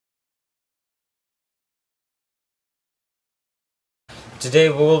Today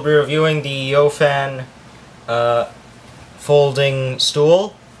we will be reviewing the YOFAN folding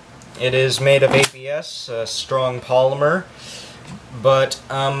stool. It is made of ABS, a strong polymer, but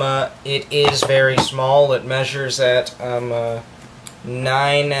it is very small. It measures at 9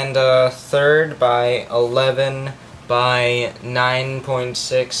 1/3 by 11 by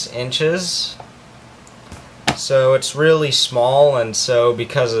 9.6 inches. So it's really small, and so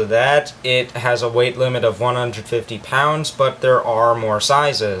because of that, it has a weight limit of 150 pounds, but there are more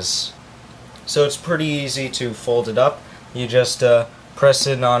sizes. So it's pretty easy to fold it up. You just press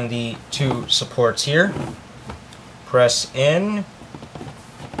in on the two supports here. Press in.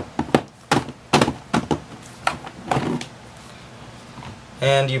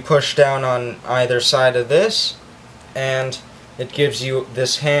 And you push down on either side of this, and it gives you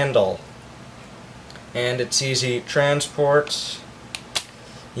this handle. And it's easy transport.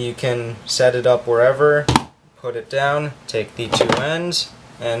 You can set it up wherever, put it down, take the two ends,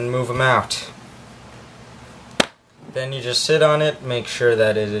 and move them out. Then you just sit on it, make sure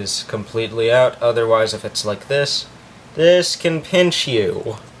that it is completely out. Otherwise, if it's like this can pinch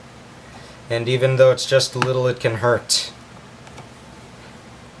you. And even though it's just a little, it can hurt.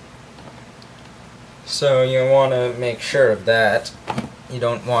 So you want to make sure of that. You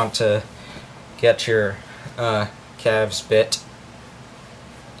don't want to get your calves bit.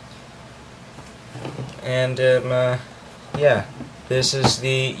 And yeah, this is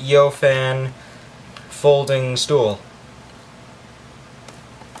the YOFAN folding stool.